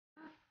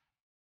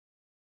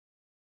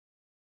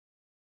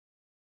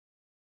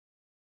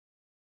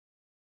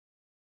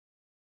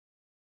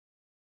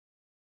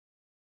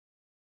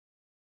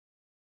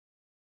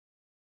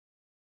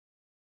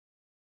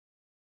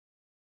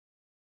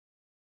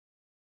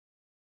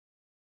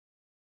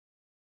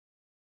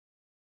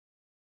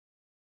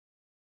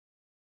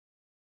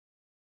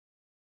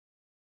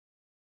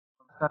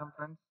నమస్కారం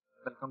friends.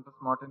 Welcome to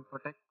smart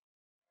Infotech.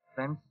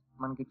 Friends,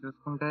 మనకి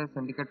చూసుకుంటే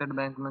సిండికేటెడ్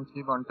బ్యాంక్ నుంచి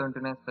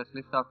 129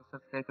 స్పెషలిస్ట్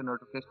ఆఫీసర్స్‌కి అయితే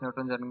నోటిఫికేషన్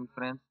ఇవ్వడం జరిగింది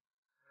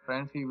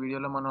ఫ్రెండ్స్. ఈ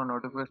వీడియోలో మనం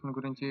నోటిఫికేషన్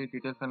గురించి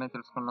డీటెయిల్స్ అనేవి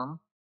తెలుసుకుందాం.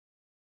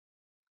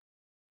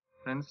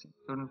 ఫ్రెండ్స్,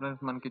 చూడండి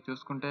ఫ్రెండ్స్, మనకి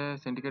చూసుకుంటే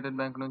సిండికేటెడ్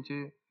బ్యాంక్ నుంచి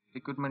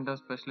రిక్రూట్మెంట్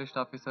ఆఫ్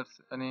స్పెషలిస్ట్ ఆఫీసర్స్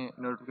అని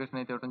నోటిఫికేషన్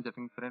అయితే ఇవ్వడం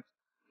జరిగింది ఫ్రెండ్స్.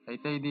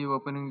 అయితే ఇది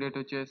ఓపెనింగ్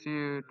డేట్ వచ్చేసి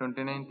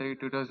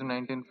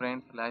 29/3/2019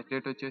 ఫ్రెండ్స్. లాస్ట్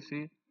డేట్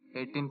వచ్చేసి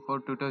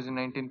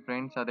 18/4/2019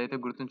 ఫ్రెండ్స్. అదైతే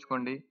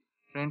గుర్తుంచుకోండి.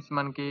 ఫ్రెండ్స్,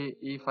 మనకి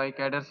ఈ 5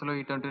 క్యాడర్స్‌లో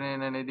ఈ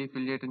 29 అనేది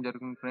ఫిల్ చేయడం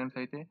జరుగుతుంది ఫ్రెండ్స్.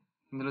 అయితే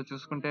ఇందులో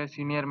చూసుకుంటే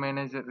సీనియర్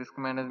మేనేజర్ రిస్క్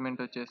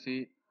మేనేజ్మెంట్ వచ్చేసి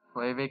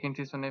 5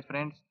 వేకెన్సీస్ ఉన్నాయి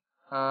ఫ్రెండ్స్.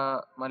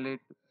 మళ్ళీ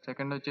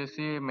సెకండ్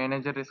వచ్చేసి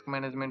మేనేజర్ రిస్క్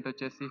మేనేజ్మెంట్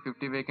వచ్చేసి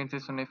 50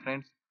 వేకెన్సీస్ ఉన్నాయి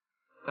ఫ్రెండ్స్.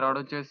 థర్డ్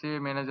వచ్చేసి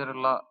మేనేజర్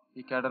లా,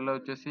 ఈ క్యాడర్‌లో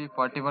వచ్చేసి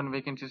 41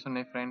 వేకెన్సీస్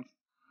ఉన్నాయి ఫ్రెండ్స్.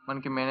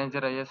 మనకి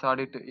మేనేజర్ ఐఎస్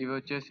ఆడిట్ ఇవి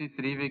వచ్చేసి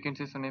 3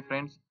 వేకెన్సీస్ ఉన్నాయి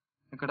ఫ్రెండ్స్.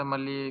 ఇక్కడ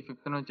మళ్ళీ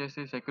ఫిఫ్త్‌న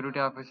వచ్చేసి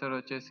సెక్యూరిటీ ఆఫీసర్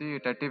వచ్చేసి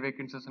 30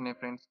 వేకెన్సీస్ ఉన్నాయి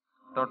ఫ్రెండ్స్.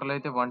 టోటల్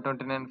అయితే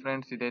 129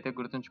 ఫ్రెండ్స్. ఇదైతే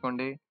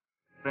గుర్తుంచుకోండి.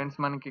 ఫ్రెండ్స్,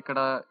 మనకి ఇక్కడ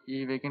ఈ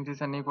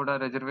వేకెన్సీస్ అన్నీ కూడా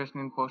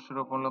రిజర్వేషన్ ఇన్ పోస్ట్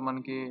రూపంలో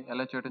మనకి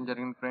అలౌ చేయడం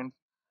జరిగింది ఫ్రెండ్స్.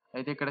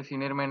 అయితే ఇక్కడ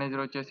సీనియర్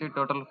మేనేజర్ వచ్చేసి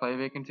టోటల్ 5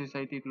 వేకెన్సీస్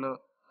అయితే ఇటిలో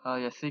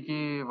ఎస్సీకి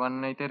 1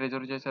 అయితే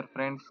రిజర్వ్ చేశారు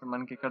ఫ్రెండ్స్.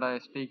 మనకి ఇక్కడ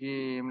ఎస్టీకి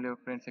ఏం లేవు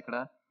ఫ్రెండ్స్ ఇక్కడ.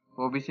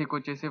 ఓబీసీకి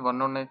వచ్చేసి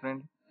 1 ఉన్నాయి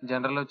ఫ్రెండ్స్.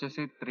 జనరల్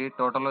వచ్చేసి 3,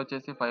 టోటల్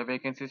వచ్చేసి 5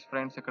 వేకెన్సీస్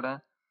ఫ్రెండ్స్ ఇక్కడ.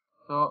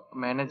 సో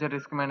మేనేజర్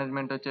రిస్క్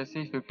మేనేజ్మెంట్ వచ్చేసి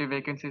 50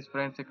 వేకెన్సీస్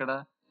ఫ్రెండ్స్ ఇక్కడ.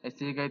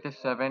 ఎస్సీకి అయితే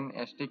 7,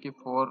 ఎస్టీకి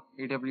 4,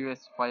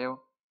 ఈడబ్ల్యూఎస్ 5,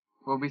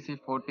 ఓబీసీ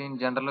 14,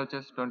 జనరల్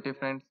వచ్చేసి 20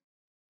 ఫ్రెండ్స్.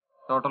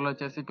 టోటల్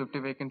వచ్చేసి 50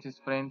 వేకెన్సీస్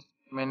ఫ్రెండ్స్.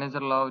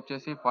 మేనేజర్ లా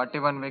వచ్చేసి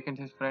 41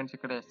 వేకెన్సీస్ ఫ్రెండ్స్.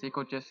 ఇక్కడ ఎస్సీకి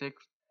వచ్చేసి 6,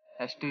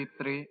 ఎస్టీ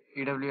 3,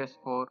 ఈడబ్ల్యూఎస్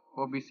 4,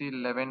 ఓబీసీ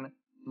 11,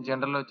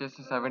 జనరల్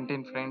వచ్చేసి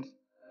 17 ఫ్రెండ్స్.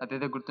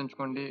 అదైతే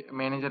గుర్తుంచుకోండి.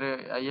 మేనేజర్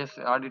ఐఎస్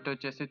ఆడిట్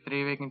వచ్చేసి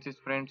 3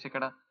 వేకెన్సీస్ ఫ్రెండ్స్.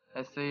 ఇక్కడ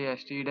ఎస్సీ,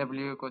 ఎస్టీ,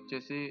 ఈడబ్ల్యూకి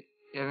వచ్చేసి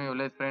ఏమీ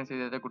ఇవ్వలేదు ఫ్రెండ్స్.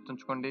 ఇదైతే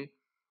గుర్తుంచుకోండి.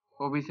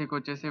 ఓబీసీకి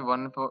వచ్చేసి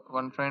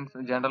 1 ఫ్రెండ్స్.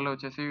 జనరల్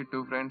వచ్చేసి 2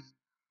 ఫ్రెండ్స్.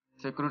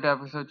 సెక్యూరిటీ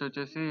ఆఫీసర్స్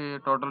వచ్చేసి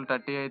టోటల్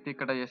 30 అయితే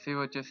ఇక్కడ ఎస్సీ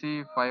వచ్చేసి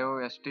 5,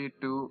 ఎస్టీ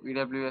 2,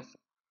 ఈడబ్ల్యూఎస్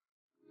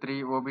 3,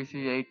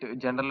 ఓబీసీ 8,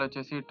 జనరల్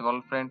వచ్చేసి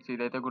 12 ఫ్రెండ్స్.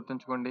 ఇదైతే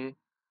గుర్తుంచుకోండి.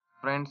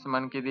 ఫ్రెండ్స్,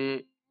 మనకి ఇది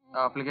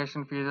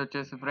అప్లికేషన్ ఫీజు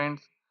వచ్చేసి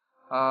ఫ్రెండ్స్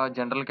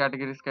జనరల్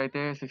కేటగిరీస్కి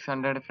అయితే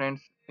 600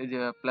 ఫ్రెండ్స్. ఇది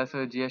ప్లస్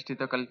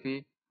జిఎస్టీతో కలిపి.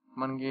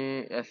 మనకి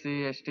ఎస్సీ,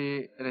 ఎస్టీ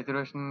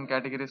రిజర్వేషన్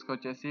కేటగిరీస్కి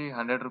వచ్చేసి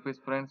 100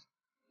 రూపీస్ ఫ్రెండ్స్,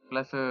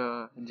 ప్లస్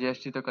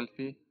జిఎస్టీతో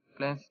కలిపి.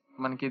 ప్లస్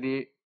మనకి ఇది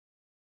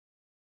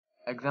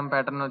ఎగ్జామ్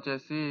ప్యాటర్న్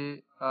వచ్చేసి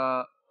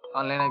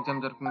ఆన్లైన్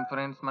ఎగ్జామ్ జరుగుతుంది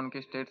ఫ్రెండ్స్. మనకి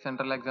స్టేట్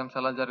సెంట్రల్ ఎగ్జామ్స్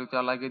ఎలా జరుగుతాయి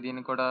అలాగే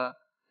దీనికి కూడా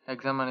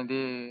ఎగ్జామ్ అనేది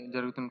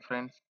జరుగుతుంది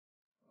friends.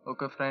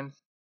 Okay friends,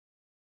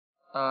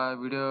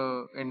 video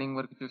ending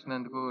వరకు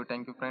చూసినందుకు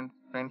థ్యాంక్ యూ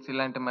ఫ్రెండ్స్.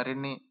 ఇలాంటి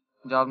మరిన్ని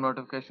జాబ్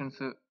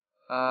నోటిఫికేషన్స్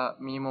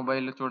మీ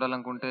మొబైల్లో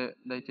చూడాలనుకుంటే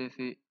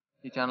దయచేసి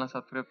ఈ ఛానల్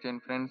సబ్స్క్రైబ్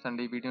చేయండి ఫ్రెండ్స్.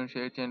 అండ్ ఈ వీడియోని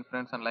షేర్ చేయండి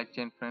ఫ్రెండ్స్. అండ్ లైక్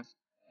చేయండి ఫ్రెండ్స్.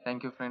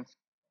 Thank you friends.